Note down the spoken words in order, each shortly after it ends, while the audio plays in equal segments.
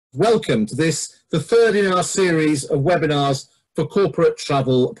Welcome to this, the third in our series of webinars for corporate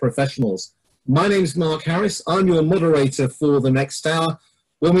travel professionals. My name is Mark Harris. I'm your moderator for the next hour,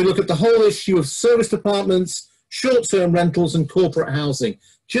 when we look at the whole issue of service departments, short-term rentals and corporate housing.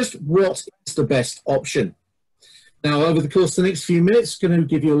 Just what is the best option? Now, over the course of the next few minutes, I'm going to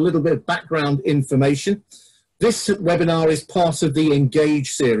give you a little bit of background information. This webinar is part of the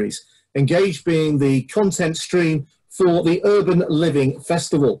Engage series. Engage being the content stream for the Urban Living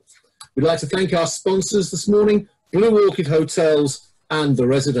Festival. We'd like to thank our sponsors this morning, Blue Orchid Hotels and the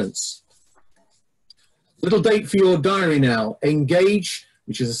residents. Little date for your diary now. Engage,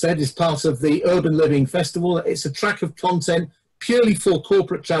 which as I said is part of the Urban Living Festival. It's a track of content purely for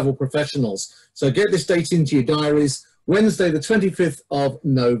corporate travel professionals. So get this date into your diaries. Wednesday the 25th of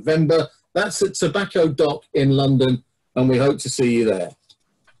November. That's at Tobacco Dock in London, and we hope to see you there.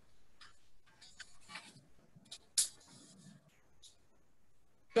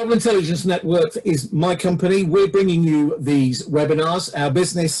 Travel Intelligence Network is my company. We're bringing you these webinars. Our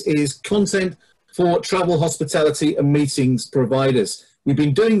business is content for travel, hospitality and meetings providers. We've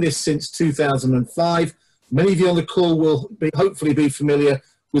been doing this since 2005. Many of you on the call will hopefully be familiar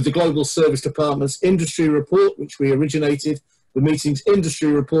with the Global Service Department's Industry Report, which we originated, the Meetings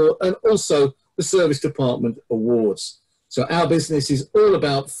Industry Report, and also the Service Department Awards. So our business is all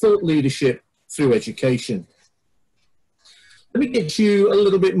about thought leadership through education. Let me get you a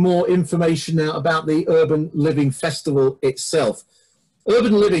little bit more information now about the Urban Living Festival itself.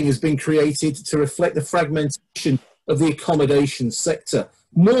 Urban Living has been created to reflect the fragmentation of the accommodation sector.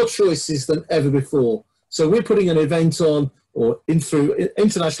 More choices than ever before. So we're putting an event on, or through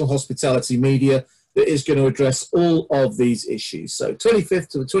International Hospitality Media, that is going to address all of these issues. So 25th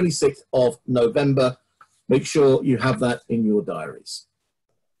to the 26th of November, make sure you have that in your diaries.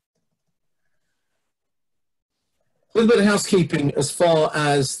 A little bit of housekeeping as far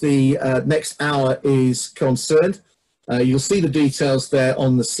as the next hour is concerned. You'll see the details there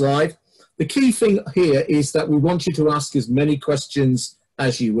on the slide. The key thing here is that we want you to ask as many questions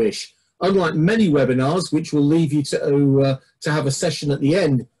as you wish. Unlike many webinars, which will leave you to have a session at the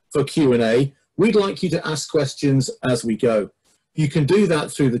end for Q&A, we'd like you to ask questions as we go. You can do that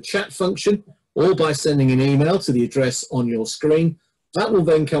through the chat function or by sending an email to the address on your screen. That will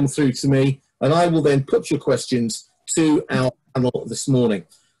then come through to me, and I will then put your questions to our panel this morning.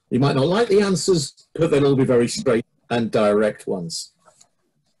 You might not like the answers, but they'll all be very straight and direct ones.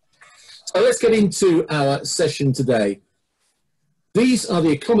 So let's get into our session today. These are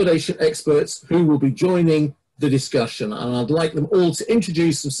the accommodation experts who will be joining the discussion, and I'd like them all to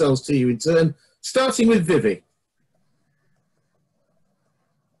introduce themselves to you in turn, starting with Vivi.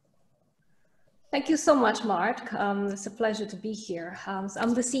 Thank you so much, Mark. It's a pleasure to be here. So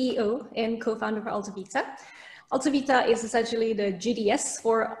I'm the CEO and co-founder of AltoVita. AltoVita is essentially the GDS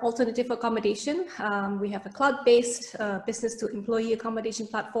for alternative accommodation. We have a cloud-based business-to-employee accommodation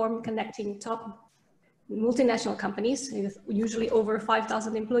platform connecting top multinational companies with usually over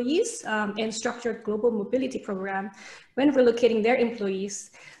 5,000 employees and structured global mobility program when relocating their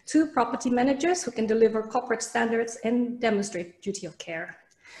employees to property managers who can deliver corporate standards and demonstrate duty of care.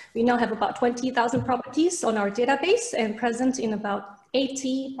 We now have about 20,000 properties on our database and present in about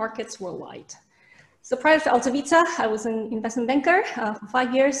 80 markets worldwide. So prior to AltoVita, I was an investment banker for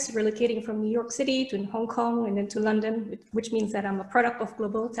 5 years, relocating from New York City to Hong Kong and then to London, which means that I'm a product of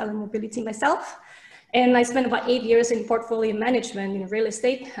global talent mobility myself. And I spent about 8 years in portfolio management in real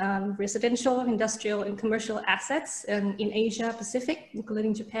estate, residential, industrial, and commercial assets in Asia Pacific,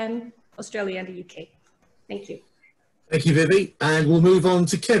 including Japan, Australia, and the UK. Thank you. Thank you, Vivi. And we'll move on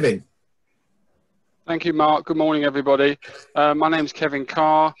to Kevin. Thank you, Mark. Good morning, everybody. My name is Kevin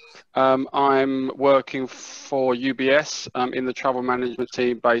Carr. I'm working for UBS in the travel management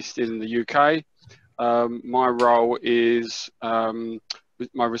team based in the UK. My role is,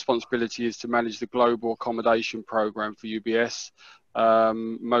 my responsibility is to manage the global accommodation program for UBS.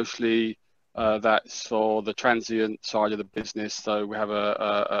 Mostly that's for the transient side of the business. So we have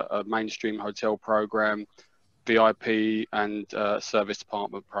a mainstream hotel program, VIP and service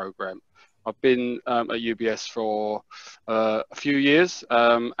department program. I've been at UBS for a few years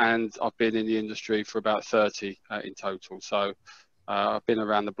and I've been in the industry for about 30 in total. So I've been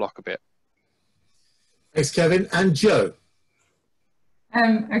around the block a bit. Thanks, Kevin. And Joe.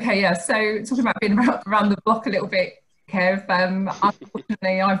 Okay, yeah, so talking about being around the block a little bit, Kev,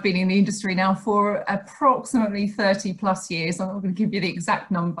 unfortunately I've been in the industry now for approximately 30 plus years. I'm not going to give you the exact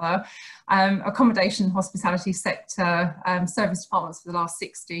number. Accommodation, hospitality sector, service departments for the last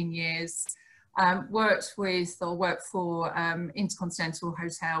 16 years. Worked for Intercontinental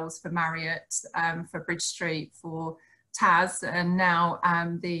Hotels, for Marriott, for Bridge Street, for Taz, and now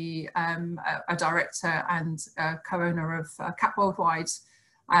a director and co-owner of CAP Worldwide.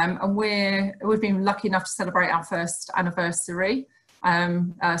 And we've been lucky enough to celebrate our first anniversary,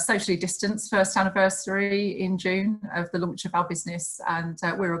 socially distanced first anniversary in June of the launch of our business. And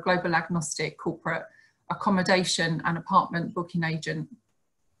we're a global agnostic corporate accommodation and apartment booking agent.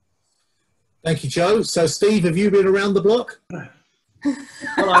 Thank you, Joe. So, Steve, have you been around the block? Well,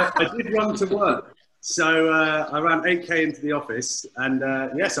 I did run to work. So I ran 8K into the office, and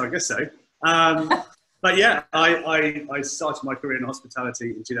yes, I guess so. But yeah, I started my career in hospitality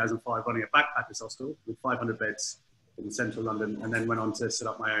in 2005, running a backpackers hostel with 500 beds in central London, and then went on to set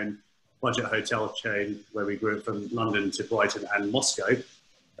up my own budget hotel chain where we grew from London to Brighton and Moscow.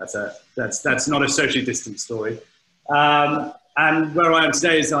 That's not a socially distant story. And where I am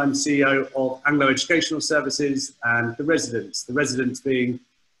today is I'm CEO of Anglo Educational Services and The Residence being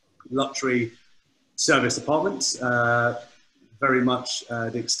luxury service apartments, very much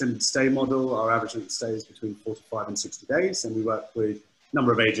the extended stay model. Our average length of stay is between 45 and 60 days, and we work with a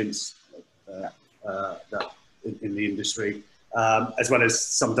number of agents in the industry, as well as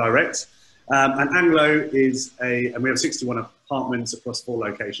some direct. And Anglo is and we have 61 apartments across 4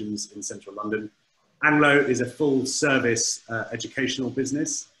 locations in central London. Anglo is a full service educational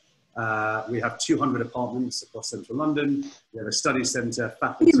business. We have 200 apartments across central London. We have a study centre,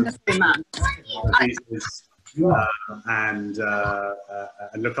 faculty, and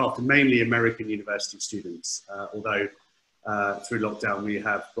look after mainly American university students, although through lockdown we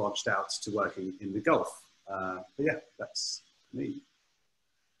have branched out to working in the Gulf. But yeah, that's me.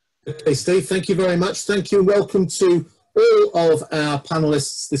 Okay, Steve, thank you very much. Thank you and welcome to all of our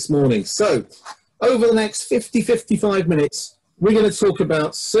panellists this morning. So, over the next 55 minutes, we're going to talk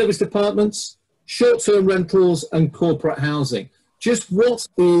about serviced apartments, short-term rentals and corporate housing. Just what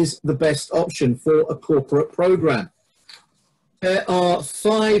is the best option for a corporate programme? There are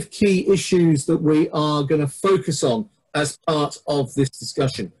 5 key issues that we are going to focus on as part of this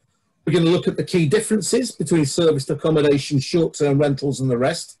discussion. We're going to look at the key differences between serviced accommodation, short-term rentals and the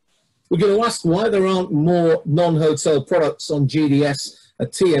rest. We're going to ask why there aren't more non-hotel products on GDS and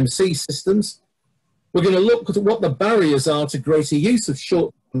TMC systems. We're going to look at what the barriers are to greater use of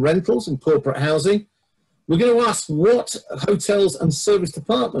short-term rentals and corporate housing. We're going to ask what hotels and serviced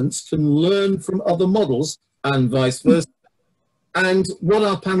apartments can learn from other models and vice versa. And what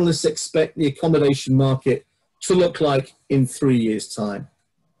our panellists expect the accommodation market to look like in 3 years' time.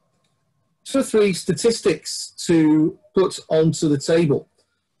 2 or 3 statistics to put onto the table.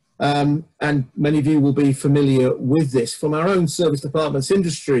 And many of you will be familiar with this. From our own serviced apartments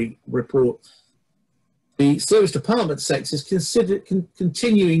industry report, the serviced apartment sector is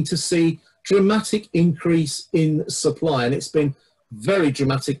continuing to see dramatic increase in supply, and it's been very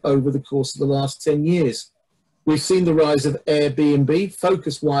dramatic over the course of the last 10 years. We've seen the rise of Airbnb.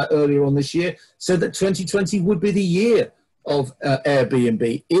 Focuswire earlier on this year said that 2020 would be the year of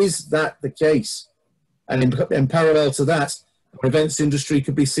Airbnb. Is that the case? And in parallel to that, our events industry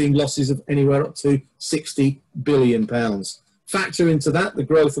could be seeing losses of anywhere up to £60 billion. Factor into that the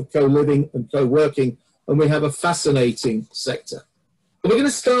growth of co-living and co-working, and we have a fascinating sector. We're going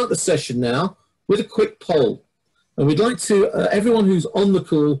to start the session now with a quick poll. And we'd like to, everyone who's on the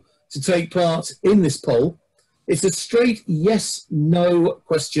call, to take part in this poll. It's a straight yes, no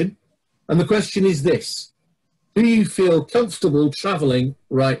question. And the question is this: do you feel comfortable traveling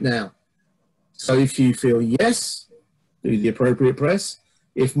right now? So if you feel yes, do the appropriate press.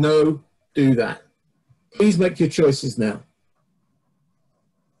 If no, do that. Please make your choices now.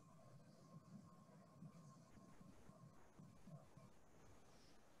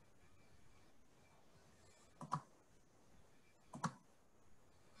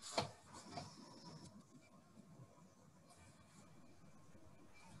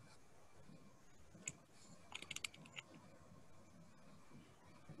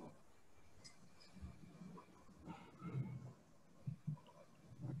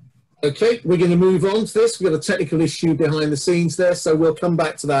 Okay, we're going to move on to this. We've got a technical issue behind the scenes there, so we'll come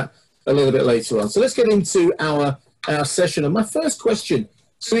back to that a little bit later on. So let's get into our session. And my first question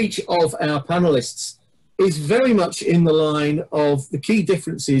to each of our panellists is very much in the line of the key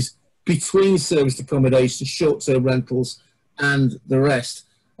differences between serviced accommodation, short-term rentals, and the rest.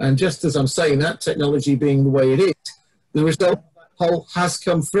 And just as I'm saying that, technology being the way it is, the result of that poll has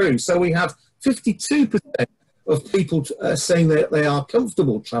come through. So we have 52% of people saying that they are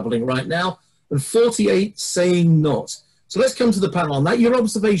comfortable travelling right now, and 48 saying not. So let's come to the panel on that. Your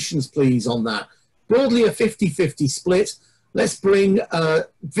observations, please, on that. Broadly a 50-50 split. Let's bring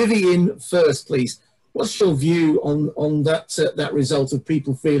Vivi in first, please. What's your view on that, that result of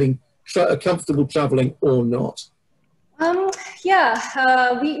people feeling comfortable travelling or not?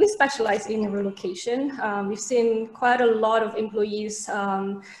 We specialize in relocation. We've seen quite a lot of employees'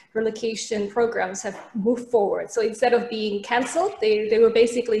 relocation programs have moved forward. So instead of being canceled, they were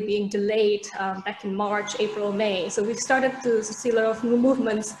basically being delayed back in March, April, May. So we've started to see a lot of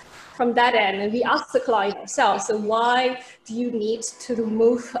movements from that end, and we asked the client ourselves, so why do you need to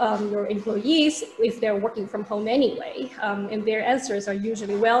move your employees if they're working from home anyway? And their answers are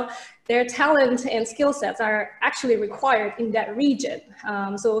usually, well, their talent and skill sets are actually required in that region.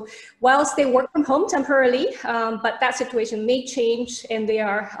 So whilst they work from home temporarily, but that situation may change, and they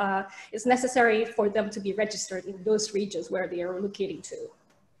are, it's necessary for them to be registered in those regions where they are relocating to.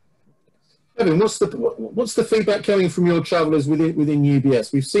 Kevin, what's the feedback coming from your travellers within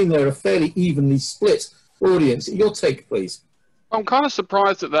UBS? We've seen they're a fairly evenly split audience. Your take, please. I'm kind of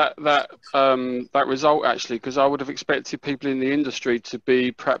surprised at that result, actually, because I would have expected people in the industry to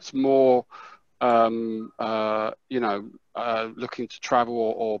be perhaps more, looking to travel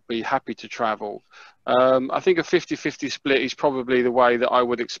or be happy to travel. I think a 50-50 split is probably the way that I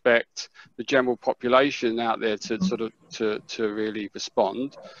would expect the general population out there to sort of to really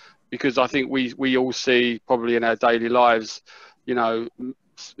respond. Because I think we all see probably in our daily lives,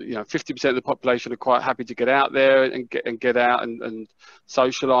 50% of the population are quite happy to get out there and get out and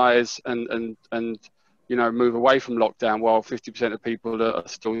socialise and move away from lockdown, while 50% of people are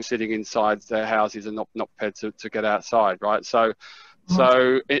still sitting inside their houses and not prepared to get outside, right? So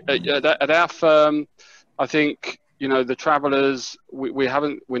at our firm, I think, the travellers, we're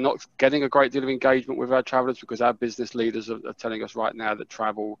not getting a great deal of engagement with our travellers because our business leaders are telling us right now that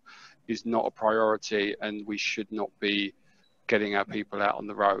travel is not a priority and we should not be getting our people out on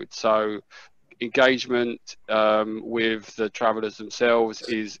the road. So engagement with the travellers themselves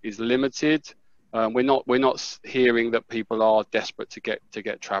is limited. We're not hearing that people are desperate to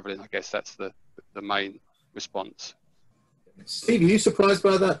get travelling. I guess that's the main response. Steve, are you surprised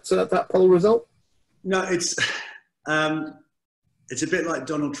by that poll result? No, it's a bit like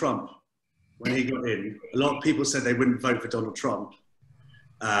Donald Trump when he got in. A lot of people said they wouldn't vote for Donald Trump,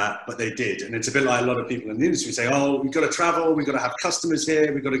 but they did. And it's a bit like a lot of people in the industry say, oh, we've got to travel, we've got to have customers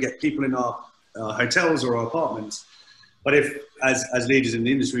here, we've got to get people in our hotels or our apartments. But if, as leaders in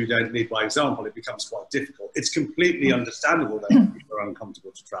the industry, we don't lead by example, it becomes quite difficult. It's completely understandable that people are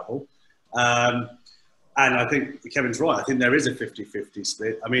uncomfortable to travel. And I think Kevin's right. I think there is a 50-50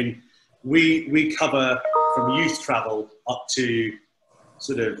 split. I mean, we cover from youth travel up to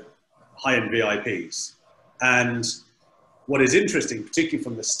sort of high-end VIPs. And what is interesting, particularly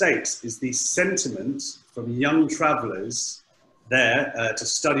from the States, is the sentiment from young travellers there to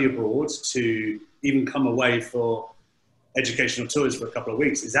study abroad, to even come away for educational tours for a couple of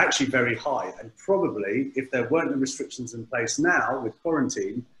weeks, is actually very high. And probably, if there weren't the restrictions in place now with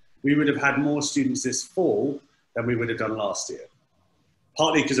quarantine, we would have had more students this fall than we would have done last year.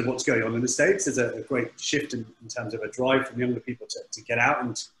 Partly because of what's going on in the States. There's a great shift in terms of a drive from younger people to get out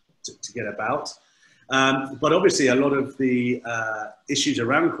and to get about. But obviously a lot of the issues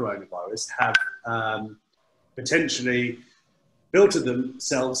around coronavirus have potentially filtered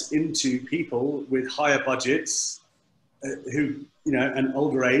themselves into people with higher budgets who, an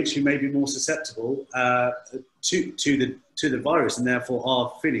older age, who may be more susceptible to the virus and therefore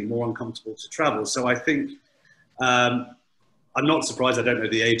are feeling more uncomfortable to travel. So I think, I'm not surprised. I don't know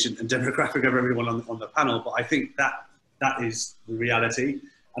the age and demographic of everyone on the panel, but I think that is the reality.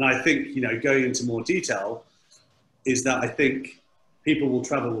 And I think, going into more detail, is that I think people will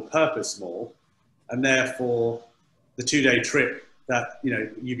travel with purpose more, and therefore the 2-day trip that,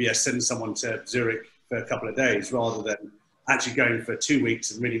 UBS sends someone to Zurich for a couple of days rather than actually going for 2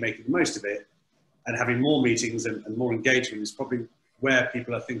 weeks and really making the most of it and having more meetings and more engagement is probably where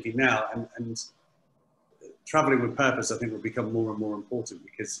people are thinking now. And traveling with purpose, I think, will become more and more important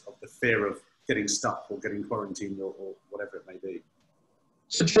because of the fear of getting stuck or getting quarantined or whatever it may be.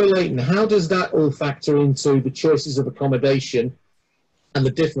 So, Joe Layton, how does that all factor into the choices of accommodation and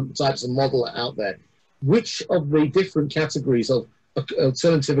the different types of model out there? Which of the different categories of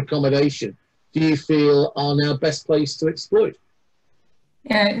alternative accommodation do you feel are now best placed to exploit?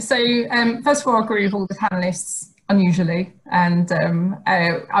 Yeah, so first of all, I agree with all the panellists, unusually, and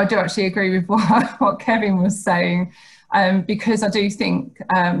I do actually agree with what Kevin was saying, because I do think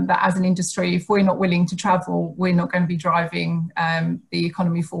that as an industry, if we're not willing to travel, we're not going to be driving the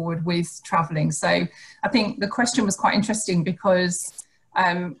economy forward with travelling. So I think the question was quite interesting because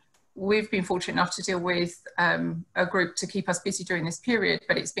we've been fortunate enough to deal with a group to keep us busy during this period,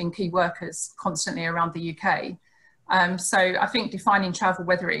 but it's been key workers constantly around the UK. So I think defining travel,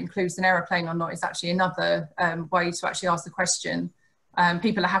 whether it includes an aeroplane or not, is actually another way to actually ask the question.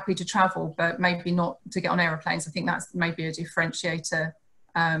 People are happy to travel, but maybe not to get on aeroplanes. I think that's maybe a differentiator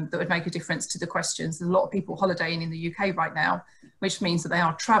that would make a difference to the questions. There's a lot of people holidaying in the UK right now, which means that they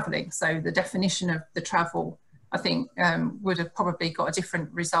are travelling. So the definition of the travel, I think, would have probably got a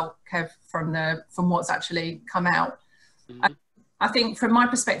different result, Kev, from what's actually come out. Mm-hmm. I think from my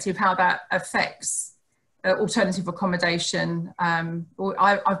perspective, how that affects alternative accommodation.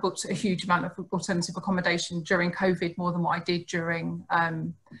 I've booked a huge amount of alternative accommodation during COVID, more than what I did during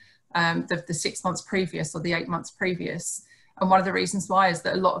the 6 months previous or the 8 months previous. And one of the reasons why is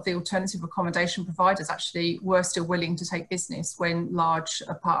that a lot of the alternative accommodation providers actually were still willing to take business when large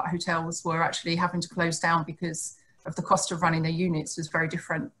apart hotels were actually having to close down because of the cost of running their units was very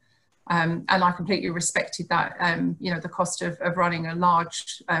different. And I completely respected that, you know, the cost of running a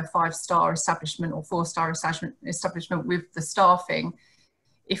large 5-star establishment or 4-star establishment with the staffing,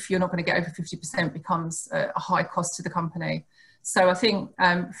 if you're not going to get over 50%, becomes a high cost to the company. So I think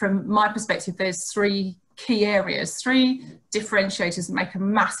from my perspective, there's 3 key areas, 3 differentiators that make a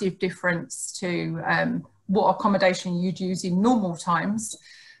massive difference to what accommodation you'd use in normal times.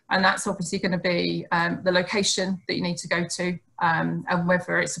 And that's obviously going to be the location that you need to go to, and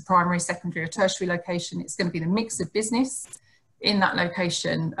whether it's a primary, secondary or tertiary location. It's going to be the mix of business in that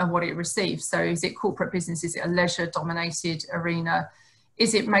location and what it receives. So is it corporate business? Is it a leisure dominated arena?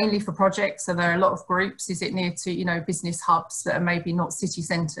 Is it mainly for projects? Are there a lot of groups? Is it near to, you know, business hubs that are maybe not city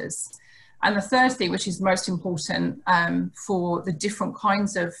centres? And the third thing, which is most important for the different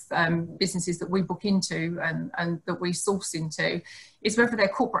kinds of businesses that we book into and that we source into, is whether they're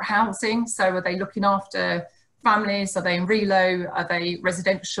corporate housing. So are they looking after families? Are they in relo? Are they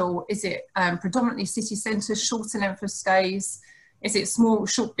residential? Is it predominantly city centres, shorter length of stays? Is it small,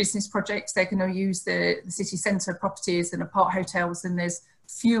 short business projects? They're going to use the city centre properties and apart hotels, and there's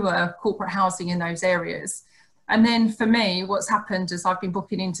fewer corporate housing in those areas. And then for me, what's happened is I've been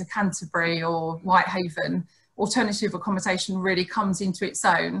booking into Canterbury or Whitehaven. Alternative accommodation really comes into its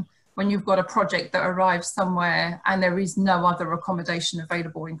own when you've got a project that arrives somewhere and there is no other accommodation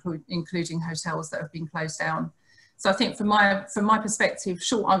available, including hotels that have been closed down. So I think from my perspective,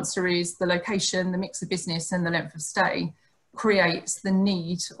 short answer is the location, the mix of business and the length of stay creates the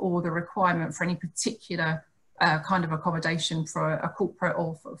need or the requirement for any particular kind of accommodation for a corporate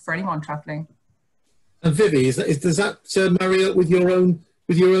or for anyone travelling. And Vivi, does that marry up with your own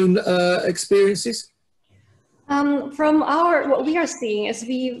experiences? From what we are seeing is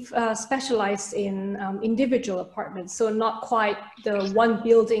we've specialized in individual apartments, so not quite the one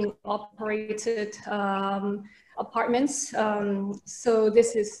building operated apartments. So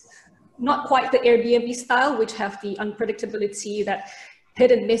this is not quite the Airbnb style, which have the unpredictability, that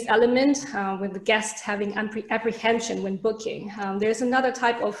hit and miss element with the guests having apprehension when booking. There's another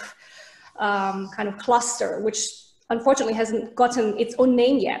type of kind of cluster, which unfortunately hasn't gotten its own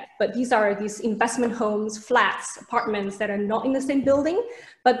name yet, but these are these investment homes, flats, apartments that are not in the same building,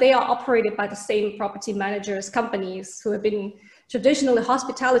 but they are operated by the same property managers, companies who have been traditionally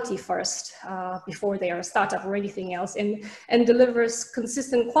hospitality first before they are a startup or anything else, and delivers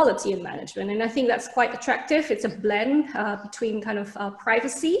consistent quality in management. And I think that's quite attractive. It's a blend between kind of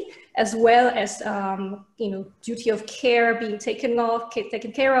privacy as well as you know, duty of care being taken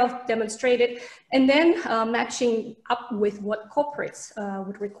care of, demonstrated, and then matching up with what corporates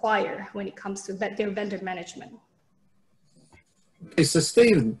would require when it comes to their vendor management. Okay, so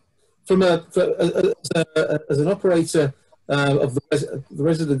Stephen, as an operator of the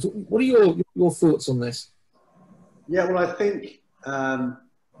residents, what are your thoughts on this? Yeah, well, I think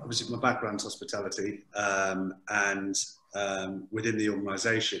obviously my background's hospitality, and within the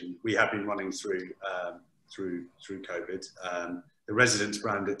organisation, we have been running through COVID. The residence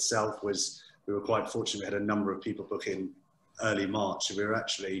brand itself we were quite fortunate. We had a number of people book in early March, and we were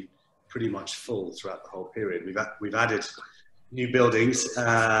actually pretty much full throughout the whole period. We've added new buildings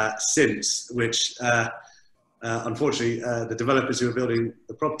since, which unfortunately the developers who were building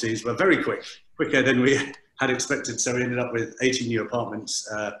the properties were very quicker than we had expected. So we ended up with 80 new apartments,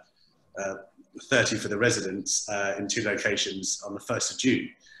 30 for the residents in 2 locations on the 1st of June,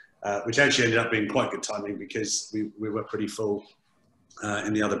 which actually ended up being quite good timing because we were pretty full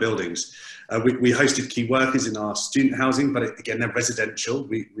in the other buildings. We hosted key workers in our student housing, but again, they're residential.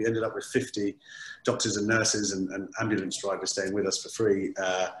 We ended up with 50 doctors and nurses and ambulance drivers staying with us for free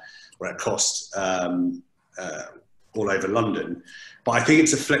or at cost all over London. But I think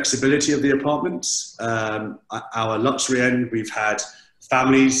it's a flexibility of the apartments. Our luxury end, we've had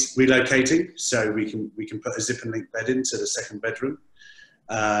families relocating, so we can put a zip and link bed into the 2nd bedroom.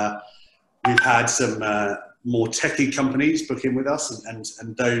 We've had some more techie companies book in with us,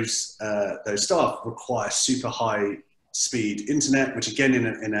 and those staff require super high speed internet, which again in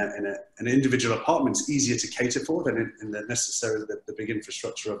an individual apartment is easier to cater for than in the necessarily the big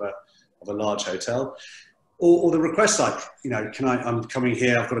infrastructure of a large hotel. Or the requests like, you know, I'm coming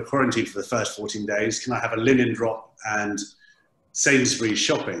here, I've got a quarantine for the first 14 days, can I have a linen drop and Sainsbury's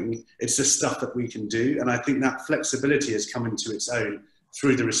shopping? It's the stuff that we can do. And I think that flexibility has come into its own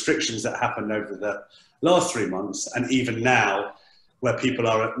through the restrictions that happened over the last 3 months, and even now, where people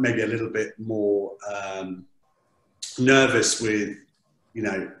are maybe a little bit more nervous with, you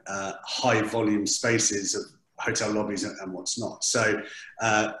know, high volume spaces of hotel lobbies and what's not. So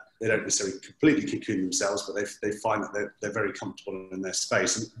they don't necessarily completely cocoon themselves, but they find that they're very comfortable in their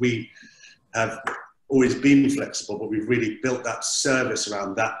space. And we have always been flexible, but we've really built that service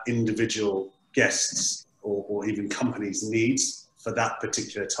around that individual guests or even companies' needs for that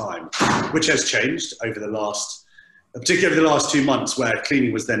particular time, which has changed over the last, particularly over the last 2 months, where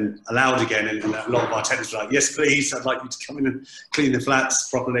cleaning was then allowed again, and a lot of our tenants were like, yes, please, I'd like you to come in and clean the flats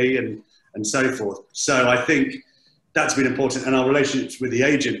properly and so forth. So I think that's been important, and our relationships with the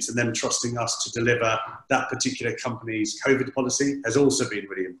agents and them trusting us to deliver that particular company's COVID policy has also been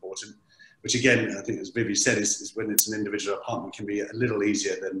really important, which again, I think as Vivi said, is when it's an individual apartment can be a little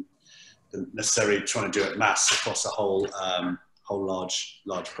easier than necessarily trying to do it mass across a whole large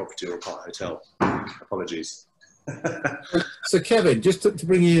property or part hotel. Apologies. So Kevin, just to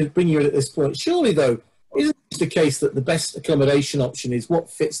bring you in at this point, surely though, isn't it the case that the best accommodation option is what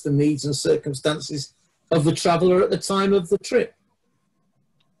fits the needs and circumstances of the traveller at the time of the trip?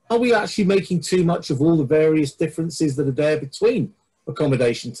 Are we actually making too much of all the various differences that are there between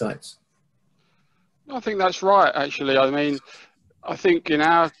accommodation types? I think that's right, actually. I mean, I think in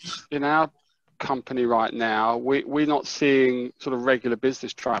our company right now, we're not seeing sort of regular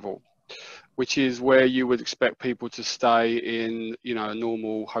business travel, which is where you would expect people to stay in, you know, a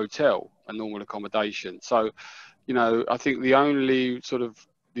normal hotel, a normal accommodation. So, you know, I think the only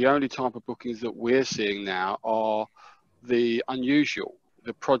type of bookings that we're seeing now are the unusual,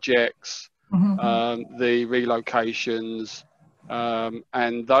 the projects, the relocations,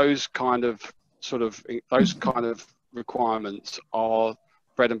 and those kind of requirements are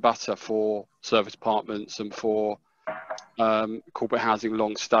bread and butter for service apartments and for corporate housing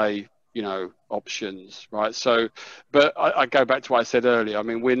long stay, you know, options, right? So, but I go back to what I said earlier. I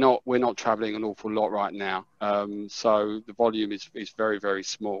mean, we're not traveling an awful lot right now, so the volume is very, very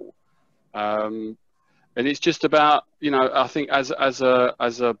small, and it's just about, you know, I think as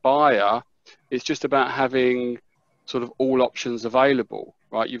a buyer, it's just about having sort of all options available,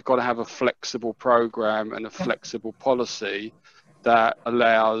 right? You've got to have a flexible program and a flexible policy that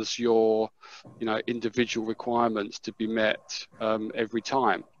allows your, you know, individual requirements to be met every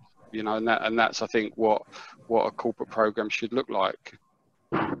time, you know, and that's I think what a corporate program should look like.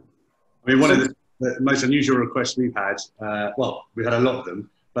 I mean, one of the most unusual requests we've had, well, we've had a lot of them,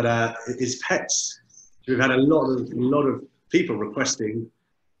 but is pets. So we've had a lot of people requesting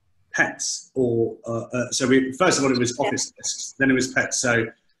pets, or first of all it was office desks, then it was pets. So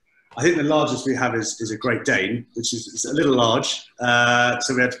I think the largest we have is a Great Dane, which is a little large,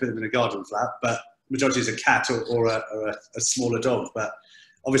 so we had to put them in a garden flat, but majority is a cat or a smaller dog. But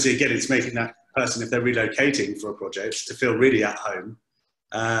obviously, again, it's making that person, if they're relocating for a project, to feel really at home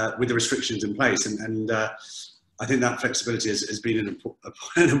with the restrictions in place. And I think that flexibility has been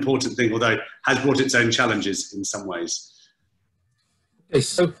an important thing, although has brought its own challenges in some ways. Okay,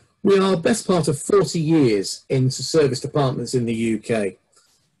 so we are best part of 40 years into serviced apartments in the UK.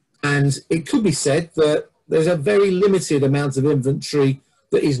 And it could be said that there's a very limited amount of inventory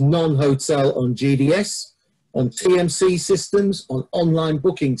that is non-hotel on GDS, on TMC systems, on online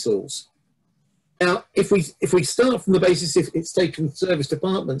booking tools. Now, if we start from the basis if it's taken serviced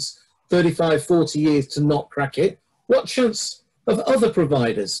apartments 35, 40 years to not crack it, what chance of other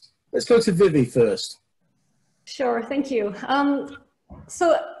providers? Let's go to Vivi first. Sure, thank you.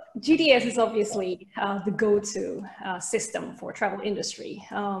 So GDS is obviously the go-to system for travel industry.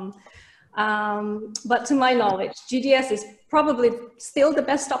 But to my knowledge, GDS is probably still the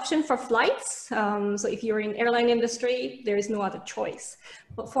best option for flights. So if you're in airline industry, there is no other choice.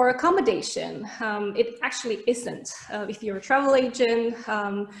 But for accommodation, it actually isn't. If you're a travel agent,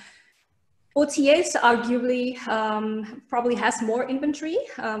 OTAs arguably probably has more inventory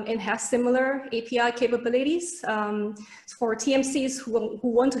and has similar API capabilities. For TMCs who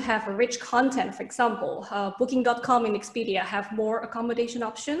want to have a rich content, for example, Booking.com and Expedia have more accommodation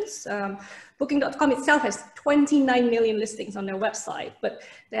options. Booking.com itself has 29 million listings on their website, but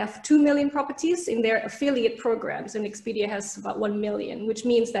they have 2 million properties in their affiliate programs, and Expedia has about 1 million, which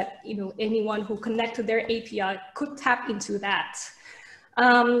means that, you know, anyone who connects to their API could tap into that.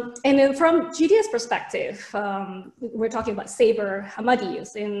 And then from GDS perspective, we're talking about Sabre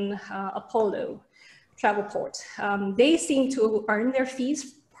Amadeus in Apollo Travelport. They seem to earn their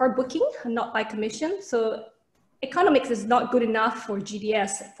fees per booking, not by commission. So economics is not good enough for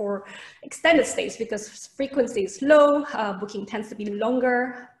GDS for extended stays because frequency is low, booking tends to be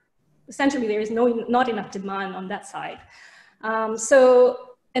longer. Essentially, there is not enough demand on that side. So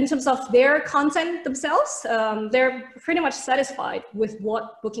in terms of their content themselves, they're pretty much satisfied with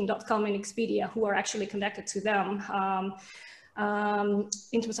what Booking.com and Expedia, who are actually connected to them,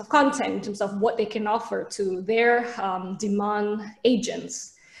 in terms of content, in terms of what they can offer to their demand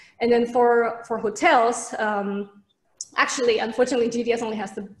agents. And then for hotels, actually, unfortunately, GDS only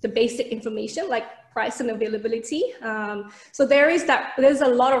has the basic information like price and availability. So there's a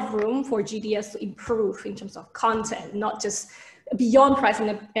lot of room for GDS to improve in terms of content, not just beyond price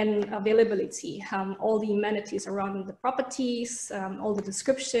and availability. All the amenities around the properties, all the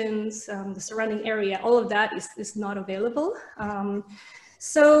descriptions, the surrounding area, all of that is not available.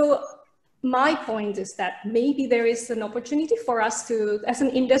 So my point is that maybe there is an opportunity for us to, as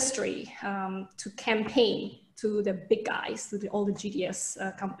an industry, to campaign to the big guys, to all the GDS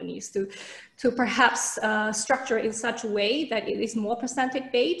companies, to perhaps structure in such a way that it is more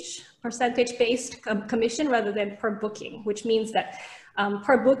percentage-based commission rather than per booking, which means that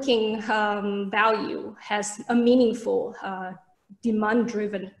per booking value has a meaningful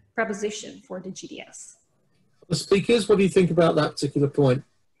demand-driven proposition for the GDS. The speakers, what do you think about that particular point?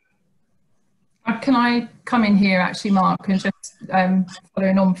 Can I come in here actually, Mark, and just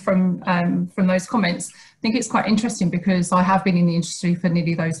following on from those comments? I think it's quite interesting because I have been in the industry for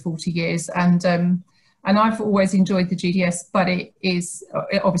nearly those 40 years, and I've always enjoyed the GDS, but it is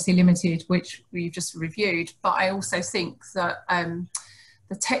obviously limited, which we've just reviewed. But I also think that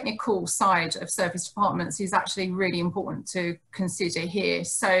the technical side of service departments is actually really important to consider here.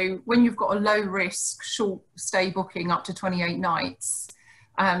 So when you've got a low risk, short stay booking up to 28 nights,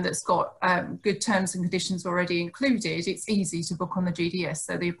 that's got good terms and conditions already included, it's easy to book on the GDS.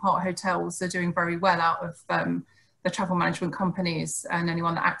 So the apart hotels are doing very well out of the travel management companies, and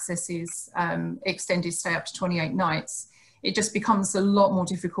anyone that accesses extended stay up to 28 nights. It just becomes a lot more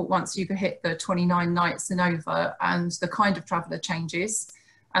difficult once you hit the 29 nights and over, and the kind of traveller changes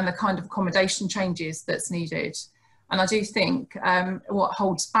and the kind of accommodation changes that's needed. And I do think what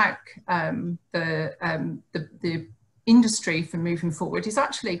holds back the industry from moving forward is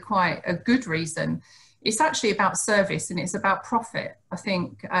actually quite a good reason. It's actually about service and it's about profit. I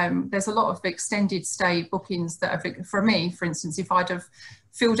think there's a lot of extended stay bookings that have, for me, for instance, if I'd have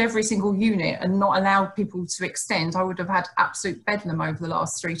filled every single unit and not allowed people to extend, I would have had absolute bedlam over the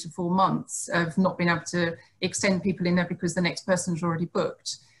last 3 to 4 months of not being able to extend people in there because the next person's already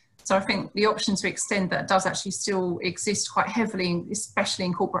booked. So I think the option to extend that does actually still exist quite heavily, especially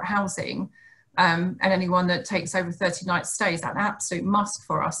in corporate housing. And anyone that takes over 30 night stays, that's an absolute must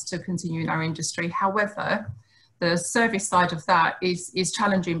for us to continue in our industry. However, the service side of that is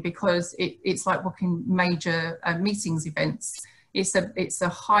challenging because it's like booking major meetings events. It's a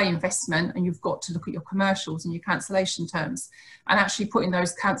high investment, and you've got to look at your commercials and your cancellation terms. And actually putting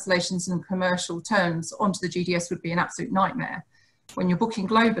those cancellations and commercial terms onto the GDS would be an absolute nightmare. When you're booking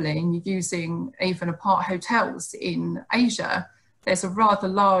globally and you're using even apart hotels in Asia, there's a rather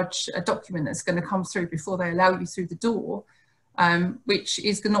large document that's going to come through before they allow you through the door, which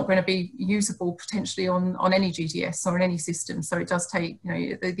is not going to be usable potentially on any GDS or in any system. So it does take, you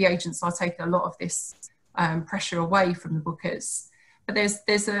know, the agents are taking a lot of this pressure away from the bookers. But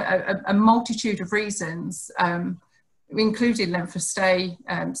there's a multitude of reasons, including length of stay,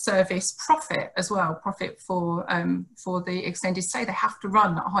 service, profit as well, profit for the extended stay. They have to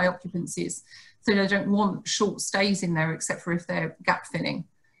run at high occupancies. So they don't want short stays in there, except for if they're gap filling.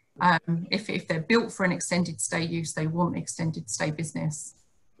 If they're built for an extended stay use, they want extended stay business.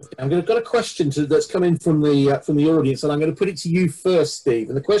 I've got a question that's come in from the audience, and I'm going to put it to you first, Steve.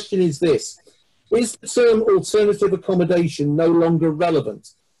 And the question is this: is the term alternative accommodation no longer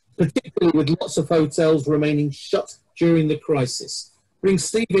relevant, particularly with lots of hotels remaining shut during the crisis? Bring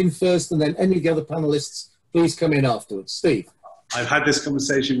Steve in first, and then any of the other panelists, please come in afterwards. Steve. I've had this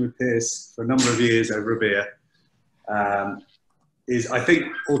conversation with Pierce for a number of years over a beer. I think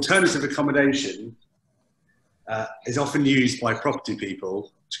alternative accommodation is often used by property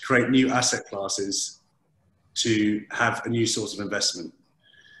people to create new asset classes to have a new source of investment.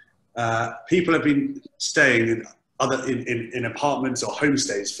 People have been staying in apartments or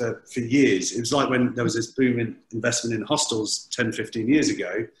homestays for years. It was like when there was this boom in investment in hostels 10, 15 years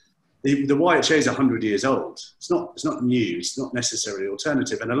ago. The YHA is 100 years old. It's not new. It's not necessarily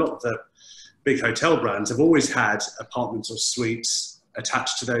alternative. And a lot of the big hotel brands have always had apartments or suites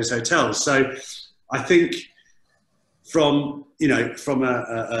attached to those hotels. So I think from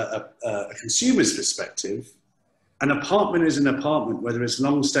a consumer's perspective, an apartment is an apartment, whether it's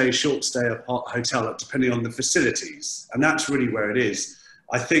long stay, short stay, hotel, depending on the facilities. And that's really where it is.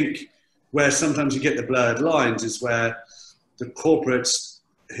 I think where sometimes you get the blurred lines is where the corporates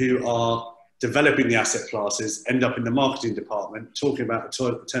who are developing the asset classes end up in the marketing department talking about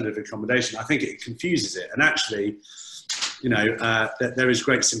alternative accommodation. I think it confuses it. And actually, there is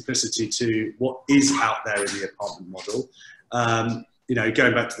great simplicity to what is out there in the apartment model.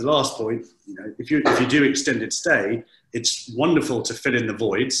 Going back to the last point, if you do extended stay, it's wonderful to fill in the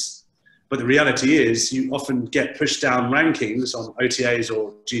voids, but the reality is you often get pushed down rankings on OTAs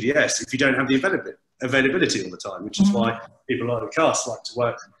or GDS if you don't have the availability all the time, which is why people like us like to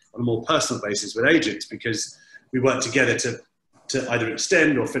work on a more personal basis with agents, because we work together to either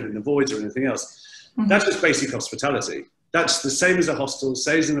extend or fill in the voids or anything else. That's just basic hospitality. That's the same as a hostel,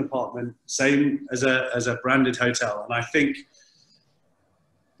 same as an apartment, same as a branded hotel. And I think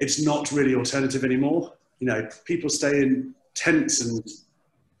it's not really alternative anymore. People stay in tents and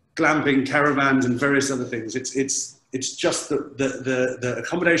glamping caravans and various other things. It's just that the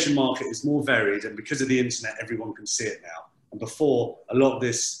accommodation market is more varied, and because of the internet, everyone can see it now. And before, a lot of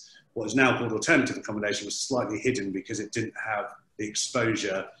this, what is now called alternative accommodation, was slightly hidden because it didn't have the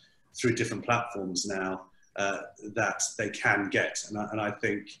exposure through different platforms now that they can get. And I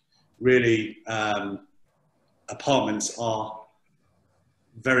think really apartments are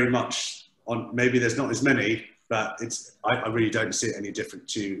very much on, maybe there's not as many, but I really don't see it any different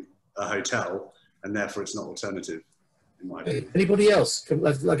to a hotel, and therefore it's not alternative in my opinion. Anybody else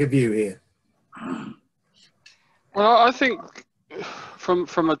like a view here? Well, I think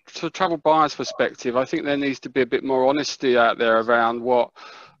from a travel buyer's perspective, I think there needs to be a bit more honesty out there around what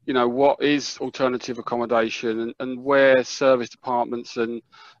is alternative accommodation and where service departments and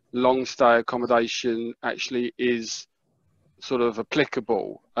long stay accommodation actually is sort of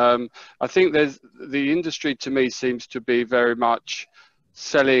applicable. I think the industry to me seems to be very much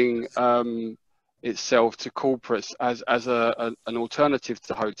selling itself to corporates as an alternative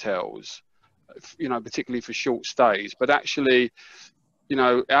to hotels, particularly for short stays. But actually,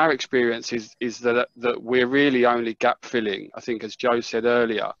 our experience is that we're really only gap filling. I think, as Joe said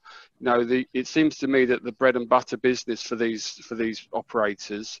earlier, it seems to me that the bread and butter business for these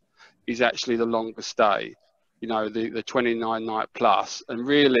operators is actually the longer stay, the 29 night plus, and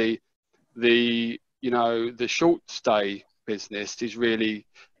really the short stay business is really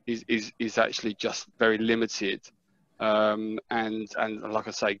is actually just very limited, and like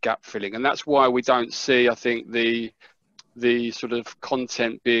I say, gap filling. And that's why we don't see, I think, the sort of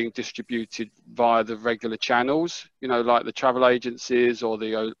content being distributed via the regular channels, like the travel agencies or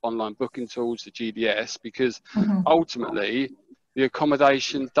the online booking tools, the GDS, because ultimately the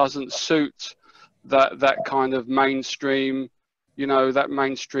accommodation doesn't suit that kind of mainstream, that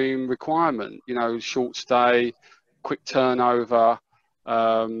mainstream requirement, short stay, quick turnover,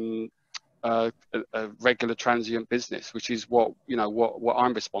 a regular transient business, which is what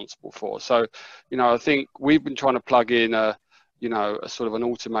I'm responsible for. So, I think we've been trying to plug in a sort of an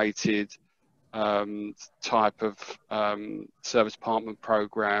automated type of service department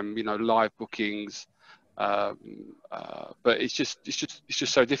program, live bookings, but it's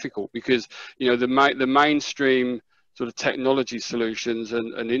just so difficult because the mainstream sort of technology solutions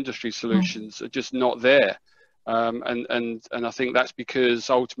and industry solutions are just not there, and I think that's because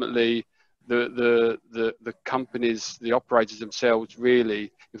ultimately the companies, the operators themselves,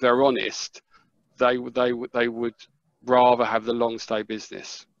 really, if they're honest, they would rather have the long stay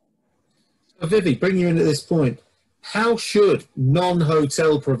business. So Vivi, bring you in at this point. How should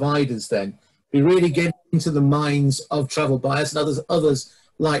non-hotel providers then be really getting into the minds of travel buyers and others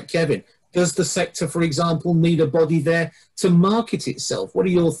like Kevin? Does the sector, for example, need a body there to market itself? What are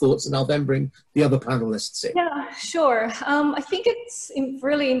your thoughts? And I'll then bring the other panelists in. Yeah, sure. I think it's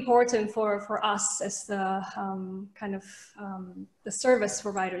really important for us as the the service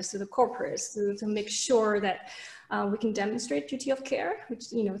providers to the corporates to make sure that we can demonstrate duty of care,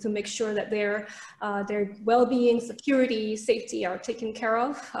 which, to make sure that their well-being, security, safety are taken care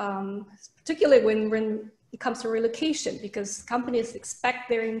of, particularly when it comes to relocation, because companies expect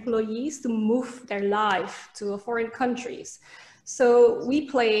their employees to move their life to foreign countries. So we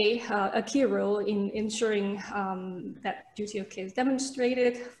play a key role in ensuring that duty of care is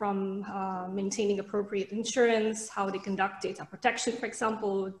demonstrated, from maintaining appropriate insurance, how they conduct data protection, for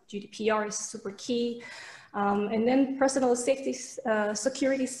example. GDPR is super key. And then personal safety,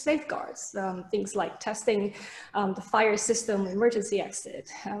 security safeguards, things like testing the fire system, emergency exit,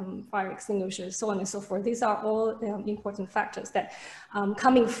 fire extinguishers, so on and so forth. These are all important factors that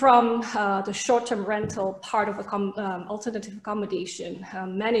coming from the short-term rental part of alternative accommodation,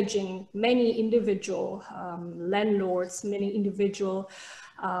 managing many individual landlords, many individual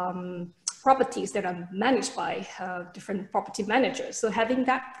properties that are managed by different property managers. So having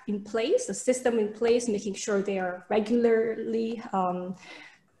that in place, a system in place, making sure they are regularly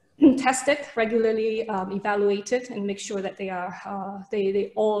tested, regularly evaluated, and make sure that they are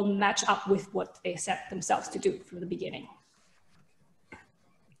they all match up with what they set themselves to do from the beginning.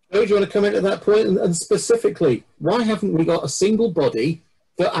 Do you want to comment at that point? And specifically, why haven't we got a single body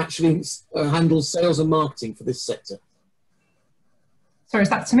that actually handles sales and marketing for this sector? Sorry, is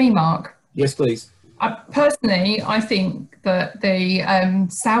that to me, Mark? Yes, please. Personally, I think that the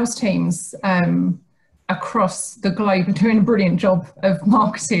sales teams across the globe are doing a brilliant job of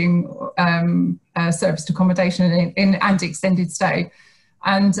marketing serviced accommodation and extended stay.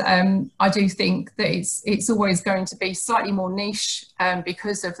 And I do think that it's always going to be slightly more niche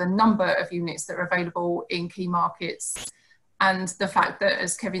because of the number of units that are available in key markets, and the fact that,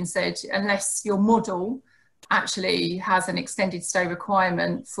 as Kevin said, unless your model actually has an extended stay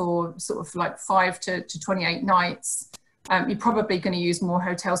requirement for sort of like 5 to 28 nights, you're probably going to use more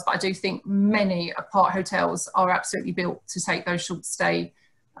hotels. But I do think many apart hotels are absolutely built to take those short stay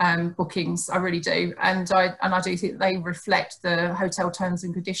bookings. I really do, and I do think they reflect the hotel terms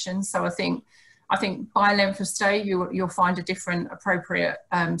and conditions. So I think by length of stay you'll find a different appropriate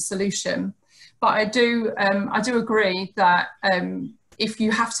solution. But I do agree that if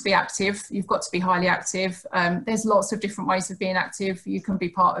you have to be active, you've got to be highly active. There's lots of different ways of being active. You can be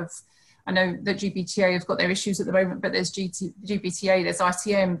part of, I know that GBTA have got their issues at the moment, but there's GBTA, there's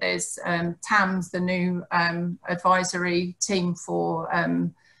ITM, there's TAMS, the new advisory team for,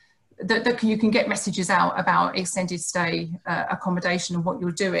 that you can get messages out about extended stay accommodation and what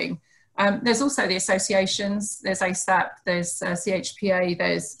you're doing. There's also the associations, there's ASAP, there's CHPA,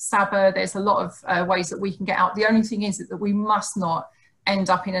 there's SABA, there's a lot of ways that we can get out. The only thing is that we must not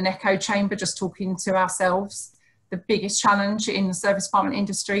end up in an echo chamber just talking to ourselves. The biggest challenge in the service apartment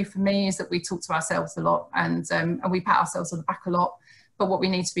industry for me is that we talk to ourselves a lot, and we pat ourselves on the back a lot. But what we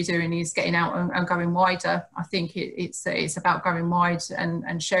need to be doing is getting out and going wider. I think it's about going wide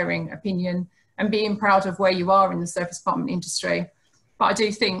and sharing opinion and being proud of where you are in the service apartment industry. But I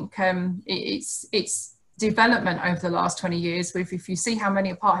do think it's development over the last 20 years. If you see how many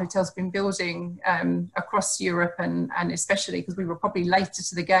apart hotels have been building across Europe, and especially because we were probably later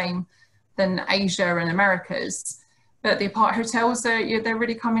to the game than Asia and Americas, but the apart hotels, they're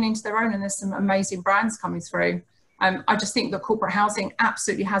really coming into their own, and there's some amazing brands coming through. I just think that corporate housing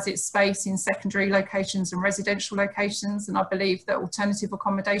absolutely has its space in secondary locations and residential locations, and I believe that alternative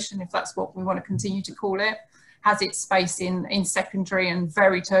accommodation, if that's what we want to continue to call it, has its space in secondary and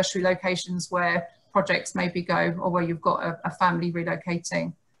very tertiary locations where projects maybe go, or where you've got a family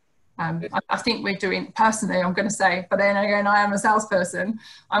relocating. I think we're doing, personally, I'm going to say, but then again, I am a salesperson,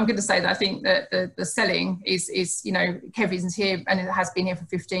 I'm going to say that I think that the selling is, you know, Kevin's here and it has been here for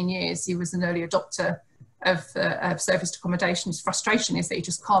 15 years. He was an early adopter of serviced accommodation. His frustration is that he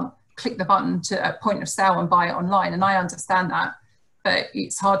just can't click the button to a point of sale and buy it online. And I understand that, but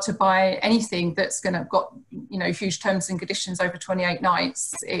it's hard to buy anything that's going to got, you know, huge terms and conditions over 28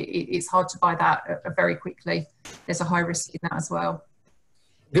 nights. It's hard to buy that very quickly. There's a high risk in that as well.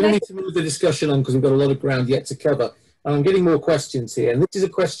 I'm going to need to move the discussion on because we've got a lot of ground yet to cover. And I'm getting more questions here. And this is a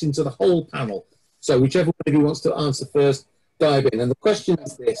question to the whole panel. So whichever one of you wants to answer first, dive in. And the question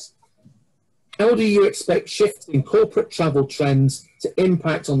is this: how do you expect shifts in corporate travel trends to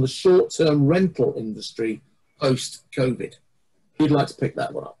impact on the short-term rental industry post-COVID? Who'd like to pick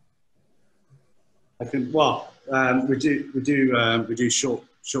that one up? I think, well, we do short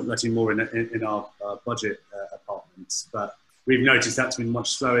letting more in our budget apartments, but we've noticed that's been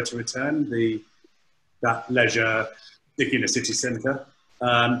much slower to return, that leisure, particularly in a city centre.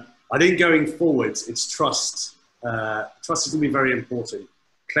 I think going forwards, it's trust. Trust is going to be very important.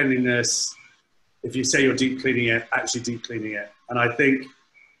 Cleanliness, if you say you're deep cleaning it, actually deep cleaning it. And I think,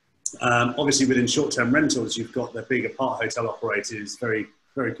 obviously within short-term rentals, you've got the big apart hotel operators, very,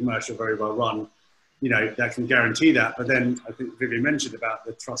 very commercial, very well run, you know, that can guarantee that. But then I think Vivi mentioned about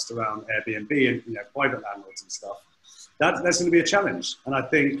the trust around Airbnb and, you know, private landlords and stuff. That's going to be a challenge. And I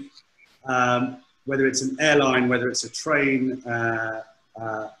think whether it's an airline, whether it's a train,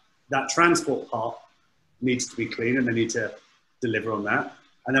 that transport part needs to be clean, and they need to deliver on that.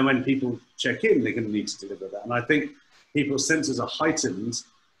 And then when people check in, they're going to need to deliver that. And I think people's senses are heightened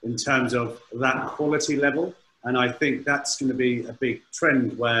in terms of that quality level. And I think that's going to be a big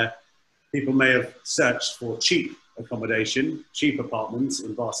trend where people may have searched for cheap accommodation, cheap apartments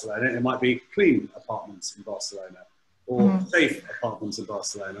in Barcelona. It might be clean apartments in Barcelona or safe apartments in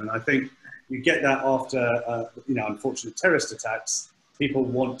Barcelona. And I think you get that after, you know, unfortunate terrorist attacks. People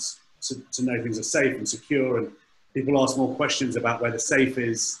want to know things are safe and secure, and people ask more questions about whether safe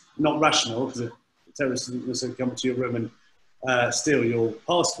is not rational, because a terrorist doesn't necessarily come to your room and steal your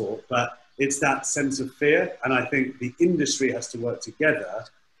passport, but it's that sense of fear. And I think the industry has to work together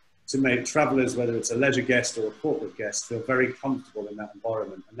to make travellers, whether it's a leisure guest or a corporate guest, feel very comfortable in that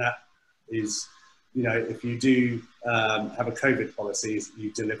environment. And that is, you know, if you do have a COVID policy,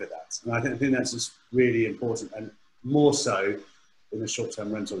 you deliver that. And I think that's just really important, and more so in the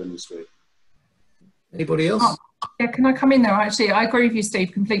short-term rental industry. Anybody else? Yeah, can I come in there? Actually, I agree with you,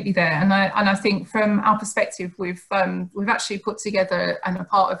 Steve, completely there. And I think from our perspective, we've actually put together and a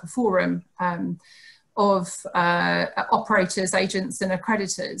part of a forum of operators, agents and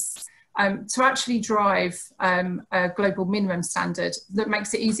accreditors to actually drive a global minimum standard that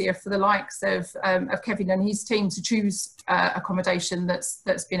makes it easier for the likes of Kevin and his team to choose accommodation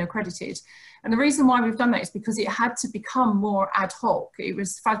that's been accredited. And the reason why we've done that is because it had to become more ad hoc. It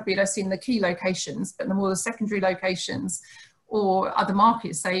was fabulous in the key locations, but the more the secondary locations or other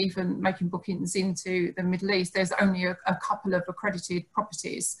markets, say even making bookings into the Middle East, there's only a couple of accredited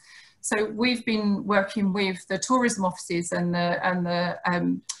properties. So we've been working with the tourism offices and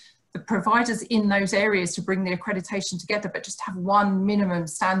the providers in those areas to bring the accreditation together, but just have one minimum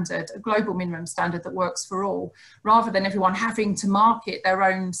standard, a global minimum standard that works for all, rather than everyone having to market their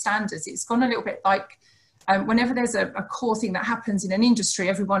own standards. It's gone a little bit like whenever there's a core thing that happens in an industry,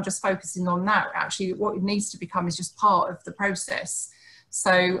 everyone just focusing on that. Actually, what it needs to become is just part of the process.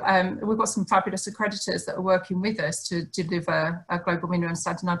 So we've got some fabulous accreditors that are working with us to deliver a global minimum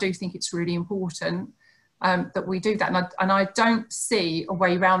standard, and I do think it's really important that we do that. And I don't see a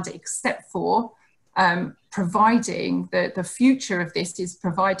way around it except for providing the future of this is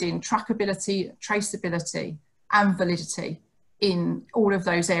providing trackability, traceability and validity in all of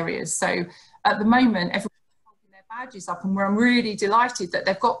those areas. So at the moment, everyone's holding their badges up, and I'm really delighted that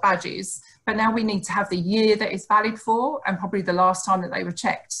they've got badges, but now we need to have the year that it's valid for and probably the last time that they were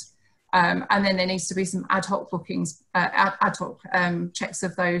checked. And then there needs to be some ad hoc bookings, ad hoc checks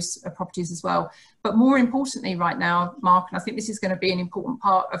of those properties as well. But more importantly right now, Mark, and I think this is going to be an important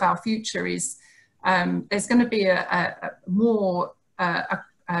part of our future, is there's going to be a more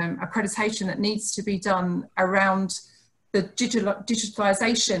accreditation that needs to be done around the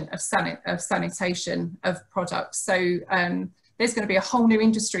digitalisation of sanitation of products. So there's going to be a whole new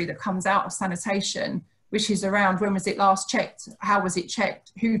industry that comes out of sanitation, which is around when was it last checked, how was it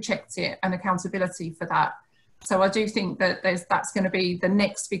checked, who checked it, and accountability for that. So I do think that that's going to be the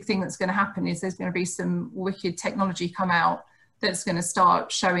next big thing that's going to happen, is there's going to be some wicked technology come out that's going to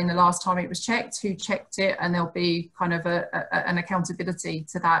start showing the last time it was checked, who checked it, and there'll be kind of an accountability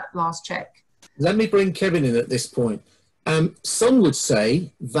to that last check. Let me bring Kevin in at this point. Some would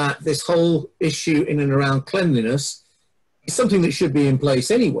say that this whole issue in and around cleanliness is something that should be in place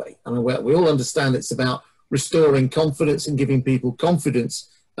anyway. I mean, we all understand it's about restoring confidence and giving people confidence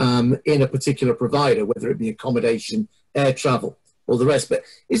in a particular provider, whether it be accommodation, air travel, or the rest. But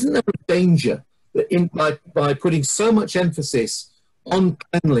isn't there a danger that by putting so much emphasis on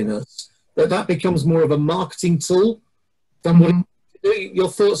cleanliness, that becomes more of a marketing tool than what it, your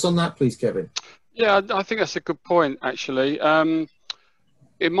thoughts on that, please, Kevin? Yeah, I think that's a good point, actually.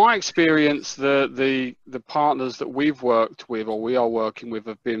 In my experience, the partners that we've worked with, or we are working with,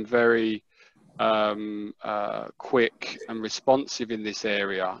 have been very quick and responsive in this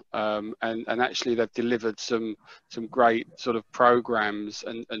area, and actually they've delivered some great sort of programs,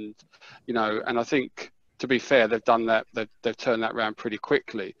 and you know, and I think, to be fair, they've done that. They've turned that around pretty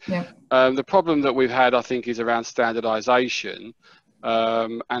quickly. Yeah. The problem that we've had, I think, is around standardisation.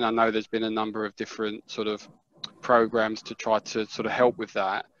 And I know there's been a number of different sort of programs to try to sort of help with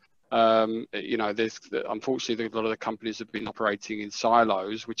that. You know, unfortunately, a lot of the companies have been operating in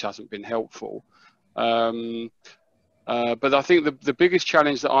silos, which hasn't been helpful. But I think the biggest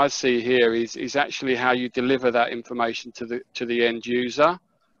challenge that I see here is actually how you deliver that information to the end user,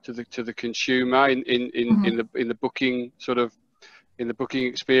 to the consumer in the booking booking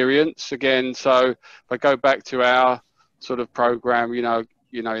experience again. So if I go back to our sort of program, you know,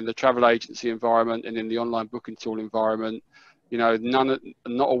 in the travel agency environment and in the online booking tool environment, you know,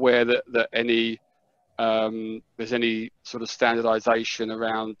 not aware that any there's any sort of standardization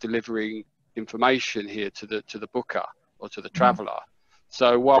around delivering information here to the booker or to the traveler.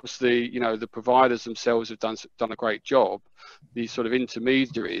 So whilst the providers themselves have done a great job, the sort of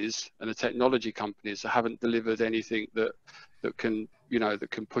intermediaries and the technology companies haven't delivered anything that can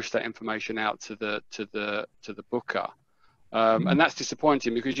push that information out to the booker. And that's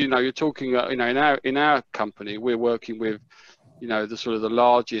disappointing, because you're talking in our company, we're working with the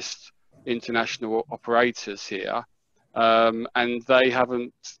largest international operators here, and they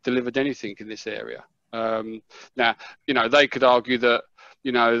haven't delivered anything in this area. Now they could argue that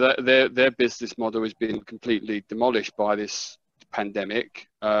their business model has been completely demolished by this pandemic.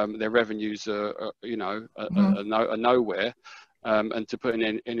 Their revenues are nowhere. And to put in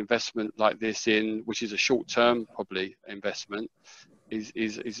an investment like this in, which is a short-term probably investment,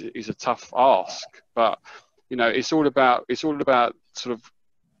 is a tough ask. But it's all about sort of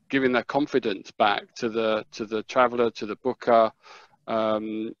giving that confidence back to the traveller, to the booker,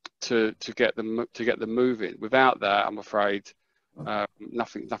 to get them moving. Without that, I'm afraid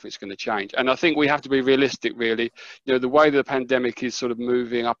nothing's going to change. And I think we have to be realistic, really. The way the pandemic is sort of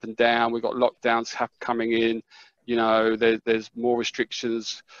moving up and down, we've got lockdowns coming in. There's more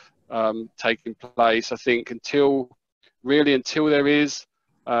restrictions taking place. I think until there is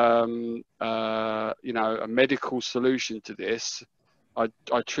a medical solution to this,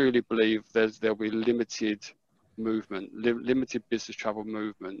 I truly believe there'll be limited movement, limited business travel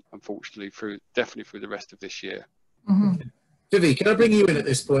movement, unfortunately, definitely through the rest of this year. Mm-hmm. Vivi, can I bring you in at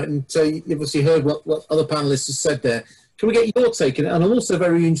this point? And you've obviously heard what other panelists have said there. Can we get your take on it? And I'm also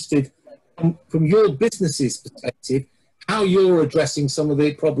very interested from your business's perspective, how you're addressing some of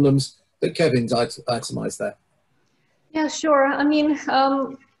the problems that Kevin's itemised there. Yeah, sure. I mean,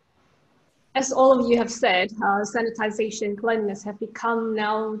 as all of you have said, sanitization, cleanliness have become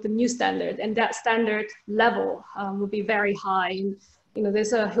now the new standard, and that standard level will be very high. And,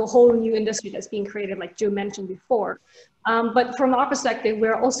 there's a whole new industry that's being created, like Joe mentioned before. But from our perspective,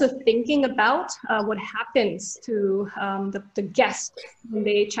 we're also thinking about what happens to the guests when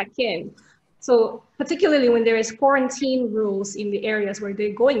they check in. So particularly when there is quarantine rules in the areas where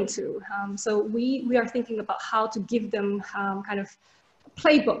they're going to. So we are thinking about how to give them kind of a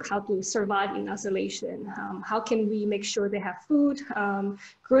playbook, how to survive in isolation. How can we make sure they have food,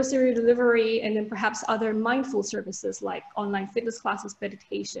 grocery delivery, and then perhaps other mindful services like online fitness classes,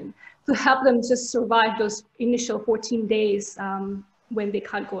 meditation, to help them just survive those initial 14 days when they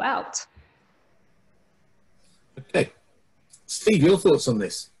can't go out. Okay. Steve, your thoughts on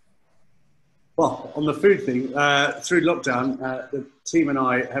this? Well, on the food thing, through lockdown, the team and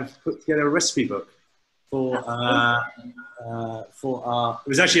I have put together a recipe book for our, it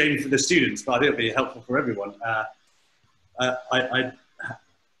was actually aimed for the students, but I think it'll be helpful for everyone. I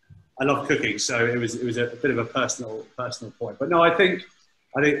love cooking, so it was a bit of a personal point. But no, I think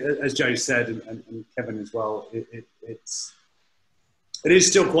as Joe said, and Kevin as well, it is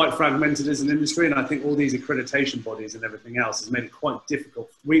still quite fragmented as an industry, and I think all these accreditation bodies and everything else has made it quite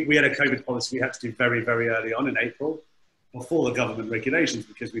difficult. We had a COVID policy we had to do very, very early on in April, before the government regulations,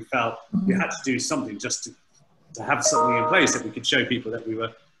 because we felt we had to do something just to have something in place that we could show people that we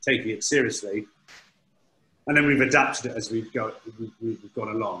were taking it seriously. And then we've adapted it as we've gone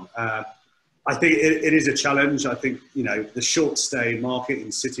along. I think it is a challenge. I think, the short stay market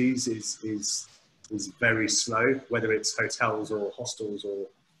in cities is very slow, whether it's hotels or hostels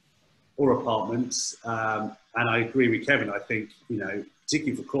or apartments. And I agree with Kevin. I think,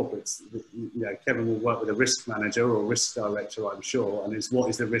 particularly for corporates, Kevin will work with a risk manager or risk director, I'm sure, and what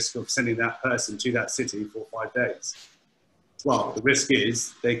is the risk of sending that person to that city for 5 days? Well, the risk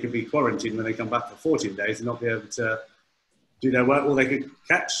is they could be quarantined when they come back for 14 days and not be able to do their work, or they could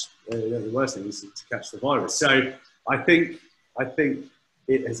catch, the worst thing is to catch the virus. So I think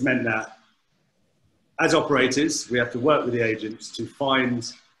it has meant that as operators, we have to work with the agents to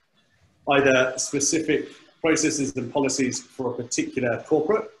find either specific processes and policies for a particular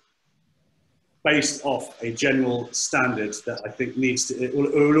corporate based off a general standard that I think it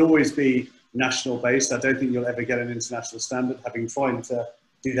will always be national based. I don't think you'll ever get an international standard, having tried to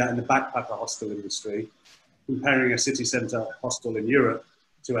do that in the backpacker hostel industry. Comparing a city centre hostel in Europe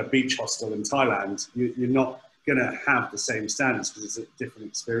to a beach hostel in Thailand, you're not going to have the same standards because it's a different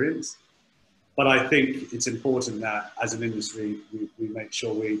experience. But I think it's important that as an industry, we make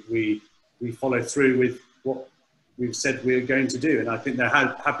sure we follow through with what we've said we're going to do. And I think there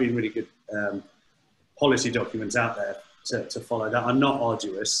have been really good policy documents out there to follow that are not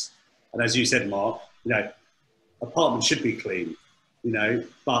arduous. And as you said, Mark, apartments should be clean,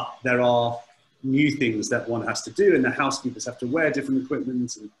 but there are new things that one has to do, and the housekeepers have to wear different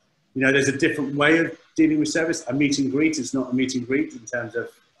equipment. And, there's a different way of dealing with service. A meet and greet is not a meet and greet in terms of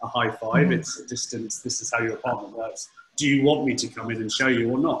a high five. It's a distance. This is how your apartment works. do you want me to come in and show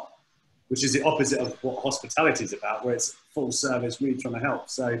you or not? Which is the opposite of what hospitality is about, where it's full service, really trying to help.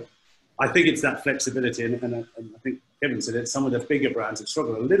 So I think it's that flexibility, and I think Kevin said it, some of the bigger brands have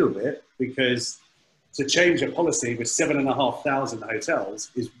struggled a little bit, because to change a policy with 7,500 hotels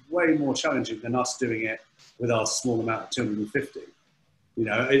is way more challenging than us doing it with our small amount of 250. You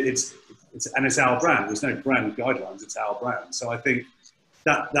know, it's our brand. There's no brand guidelines. It's our brand. So I think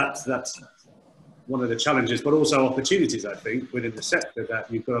that's one of the challenges, but also opportunities, I think, within the sector, that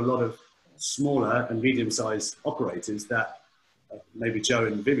you've got a lot of smaller and medium-sized operators that maybe Joe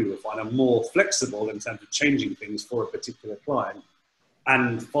and Vivi will find are more flexible in terms of changing things for a particular client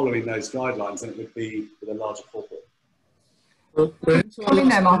and following those guidelines than it would be with a larger corporate. Coming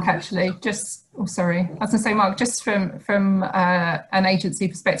there, Mark, actually, just, oh, sorry, I was going to say, Mark, just from an agency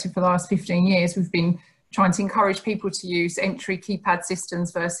perspective for the last 15 years, we've been trying to encourage people to use entry keypad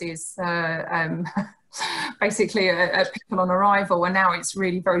systems versus basically people on arrival, and now it's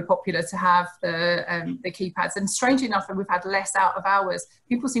really very popular to have the keypads. And strangely enough, we've had less out of hours.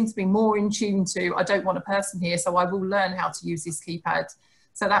 People seem to be more in tune to, I don't want a person here, so I will learn how to use this keypad.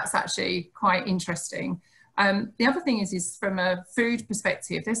 So that's actually quite interesting. The other thing is from a food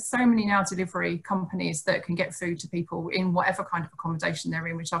perspective, there's so many now delivery companies that can get food to people in whatever kind of accommodation they're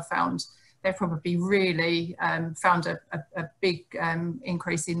in, which I've found they've probably really found a big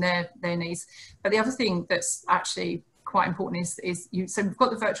increase in their needs. But the other thing that's actually quite important is so we've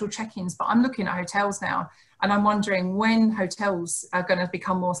got the virtual check-ins, but I'm looking at hotels now, and I'm wondering when hotels are going to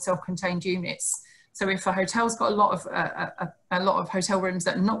become more self-contained units. So if a hotel's got a lot of hotel rooms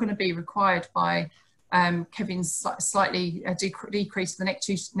that are not going to be required by Kevin's slightly decrease for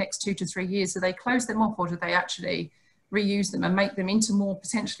the next 2 to 3 years, do they close them off, or do they actually reuse them and make them into more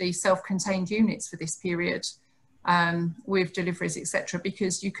potentially self-contained units for this period with deliveries, etc.?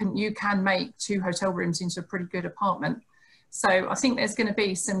 Because you can make 2 hotel rooms into a pretty good apartment. So I think there's going to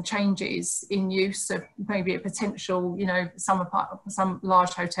be some changes in use of maybe a potential, you know, some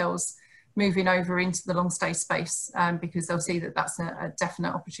large hotels moving over into the long stay space because they'll see that that's a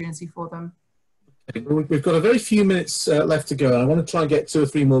definite opportunity for them. We've got a very few minutes left to go. I want to try and get 2 or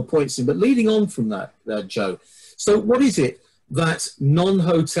 3 more points in, but leading on from that, Joe, so what is it that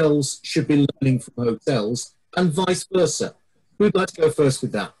non-hotels should be learning from hotels and vice versa? Who'd like to go first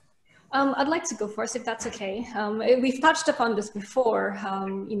with that? I'd like to go first, if that's okay. We've touched upon this before.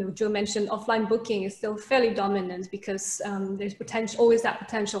 You know, Joe mentioned offline booking is still fairly dominant because there's always that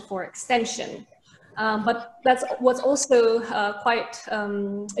potential for extension. But that's what's also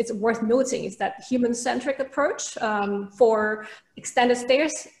it's worth noting is that human-centric approach for extended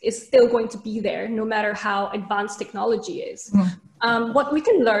stays is still going to be there, no matter how advanced technology is. What we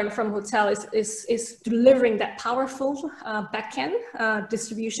can learn from hotel is delivering that powerful backend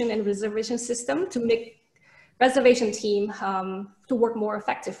distribution and reservation system to make reservation team to work more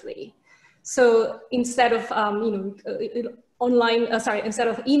effectively. So instead of instead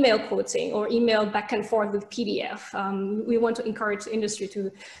of email quoting or email back and forth with PDF, we want to encourage the industry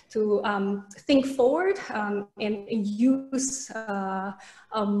to think forward and use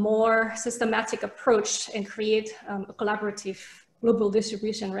a more systematic approach and create a collaborative global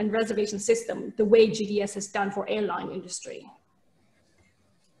distribution and reservation system, the way GDS has done for airline industry.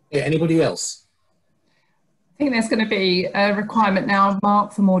 Yeah, anybody else? I think there's going to be a requirement now,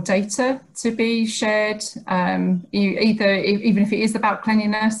 Mark, for more data to be shared. Even if it is about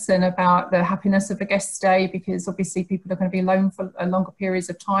cleanliness and about the happiness of a guest stay, because obviously people are going to be alone for longer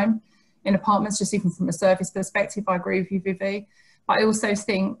periods of time in apartments, just even from a service perspective. I agree with you, Vivi. But I also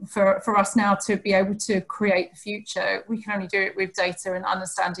think for us now to be able to create the future, we can only do it with data and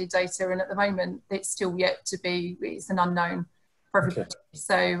understanding data. And at the moment, it's still yet to be, it's an unknown for everybody. Okay.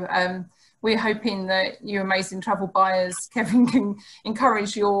 So, we're hoping that you amazing travel buyers, Kevin, can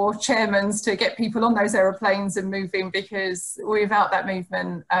encourage your chairmen to get people on those aeroplanes and moving, because without that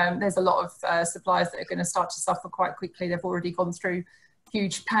movement, there's a lot of suppliers that are going to start to suffer quite quickly. They've already gone through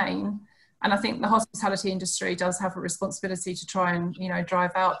huge pain. And I think the hospitality industry does have a responsibility to try and, you know,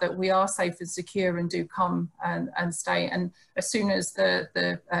 drive out that we are safe and secure and do come and stay. And as soon as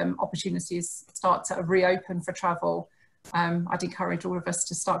the opportunities start to reopen for travel, I'd encourage all of us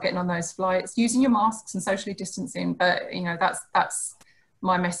to start getting on those flights, using your masks and socially distancing. But, you know, that's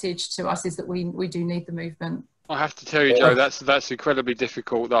my message to us, is that we do need the movement. I have to tell you, Joe, that's incredibly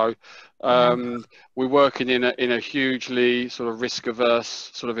difficult, though. We're working in a hugely sort of risk-averse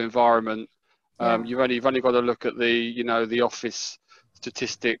sort of environment. You've only got to look at the office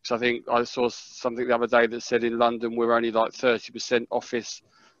statistics. I think I saw something the other day that said in London we're only like 30% office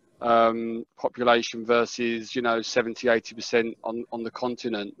population versus 70-80% on the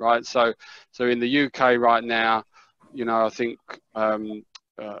continent, right? So in the UK right now, you know, I think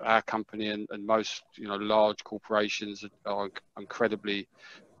our company and most, you know, large corporations are incredibly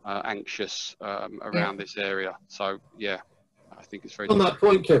anxious around this area. So yeah, I think it's very on that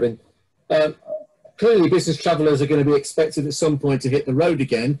point, Kevin. Clearly, business travellers are going to be expected at some point to hit the road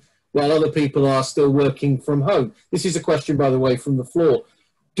again, while other people are still working from home. This is a question, by the way, from the floor.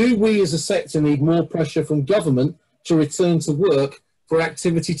 Do we as a sector need more pressure from government to return to work for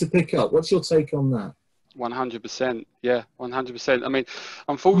activity to pick up? What's your take on that? 100%, yeah, 100%. I mean,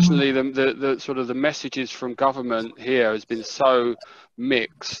 unfortunately, the sort of the messages from government here has been so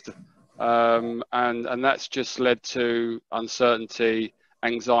mixed, and that's just led to uncertainty,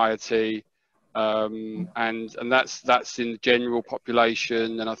 anxiety, and that's in the general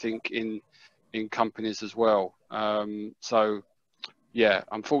population, and I think in companies as well. So yeah,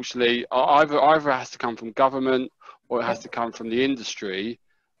 unfortunately, either it has to come from government or it has to come from the industry.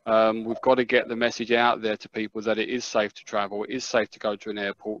 We've got to get the message out there to people that it is safe to travel, it is safe to go to an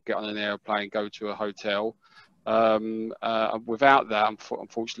airport, get on an airplane, go to a hotel. Without that,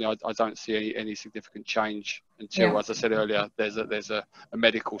 unfortunately, I don't see any significant change until, as I said earlier, there's a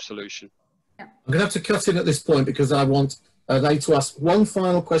medical solution. I'm going to have to cut in at this point because I want they to ask one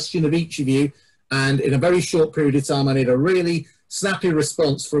final question of each of you, and in a very short period of time, I need a really snappy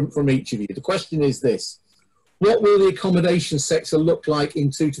response from each of you. The question is this: what will the accommodation sector look like in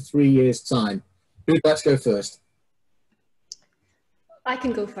 2 to 3 years' time? Who'd like to go first? I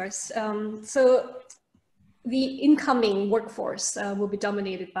can go first. So the incoming workforce will be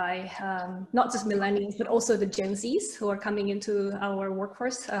dominated by not just millennials, but also the Gen Zs who are coming into our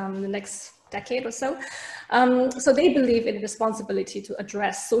workforce in the next decade or so. So they believe in responsibility to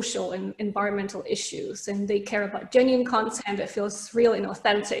address social and environmental issues, and they care about genuine content that feels real and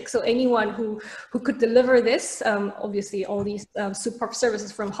authentic. So anyone who could deliver this, obviously all these superb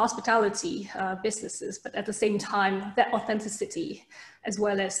services from hospitality businesses, but at the same time, that authenticity, as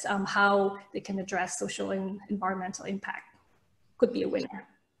well as how they can address social and environmental impact, could be a winner.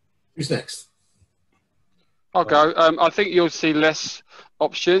 Who's next? I'll go. I think you'll see less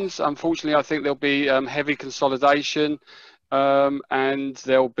options. Unfortunately, I think there'll be heavy consolidation, and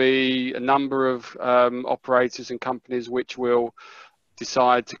there'll be a number of operators and companies which will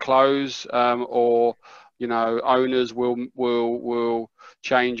decide to close, or you know, owners will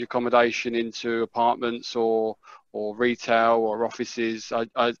change accommodation into apartments or retail or offices.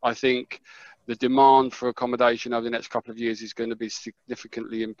 I think the demand for accommodation over the next couple of years is going to be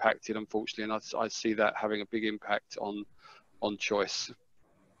significantly impacted, unfortunately, and I see that having a big impact on choice.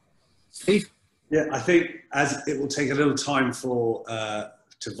 Steve? Yeah, I think as it will take a little time for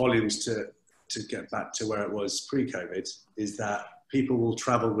volumes to get back to where it was pre-COVID, is that people will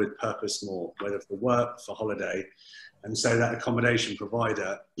travel with purpose more, whether for work, for holiday, and so that accommodation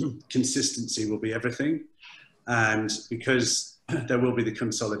provider consistency will be everything. And because there will be the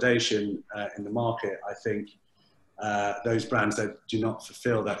consolidation in the market, I think those brands that do not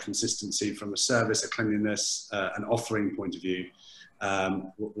fulfill that consistency from a service, a cleanliness, an offering point of view,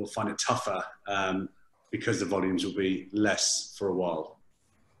 will find it tougher because the volumes will be less for a while.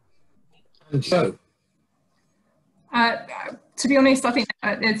 And Joe? To be honest, I think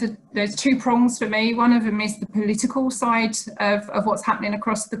there's two prongs for me. One of them is the political side of what's happening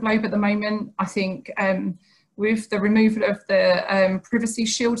across the globe at the moment. I think with the removal of the privacy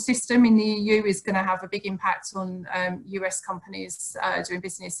shield system in the EU is going to have a big impact on US companies doing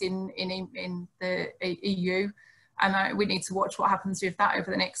business in the EU. And we need to watch what happens with that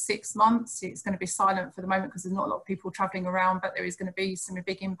over the next 6 months. It's going to be silent for the moment because there's not a lot of people travelling around, but there is going to be some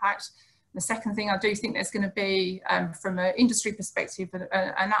big impact. The second thing, I do think there's going to be, from an industry perspective,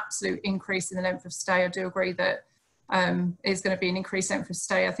 an absolute increase in the length of stay. I do agree that there's going to be an increased length of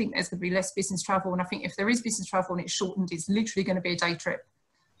stay. I think there's going to be less business travel, and I think if there is business travel and it's shortened, it's literally going to be a day trip,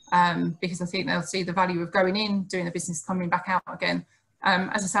 because I think they'll see the value of going in, doing the business, coming back out again.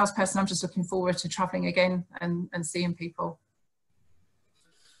 As a salesperson, I'm just looking forward to travelling again and seeing people.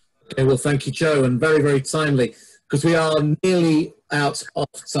 Okay, well, thank you, Joe, and very, very timely, because we are nearly out of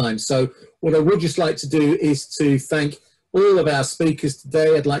time. So what I would just like to do is to thank all of our speakers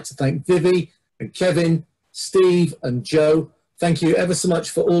today. I'd like to thank Vivi and Kevin, Steve and Joe. Thank you ever so much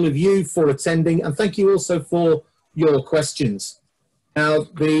for all of you for attending, and thank you also for your questions. Now,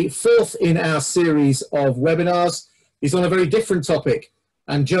 the fourth in our series of webinars is on a very different topic,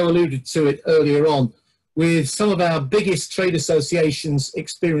 and Joe alluded to it earlier on, with some of our biggest trade associations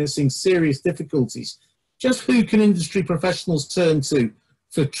experiencing serious difficulties. Just who can industry professionals turn to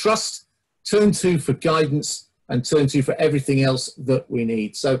for trust, turn to for guidance, and turn to for everything else that we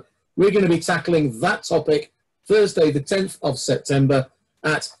need? So we're going to be tackling that topic Thursday, the 10th of September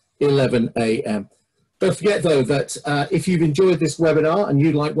at 11 a.m. Don't forget, though, that if you've enjoyed this webinar and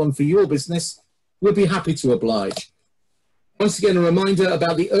you'd like one for your business, we'll be happy to oblige. Once again, a reminder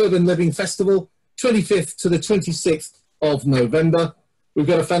about the Urban Living Festival, 25th to the 26th of November. We've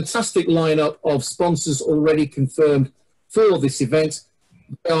got a fantastic lineup of sponsors already confirmed for this event.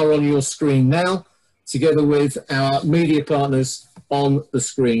 They are on your screen now, together with our media partners on the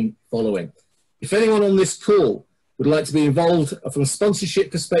screen following. If anyone on this call would like to be involved from a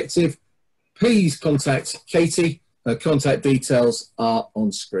sponsorship perspective, please contact Katie. Her contact details are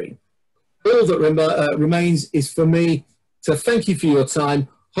on screen. All that remains is for me to thank you for your time.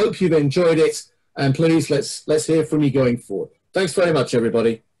 Hope you've enjoyed it, and please let's hear from you going forward. Thanks very much,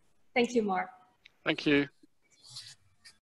 everybody. Thank you, Mark. Thank you.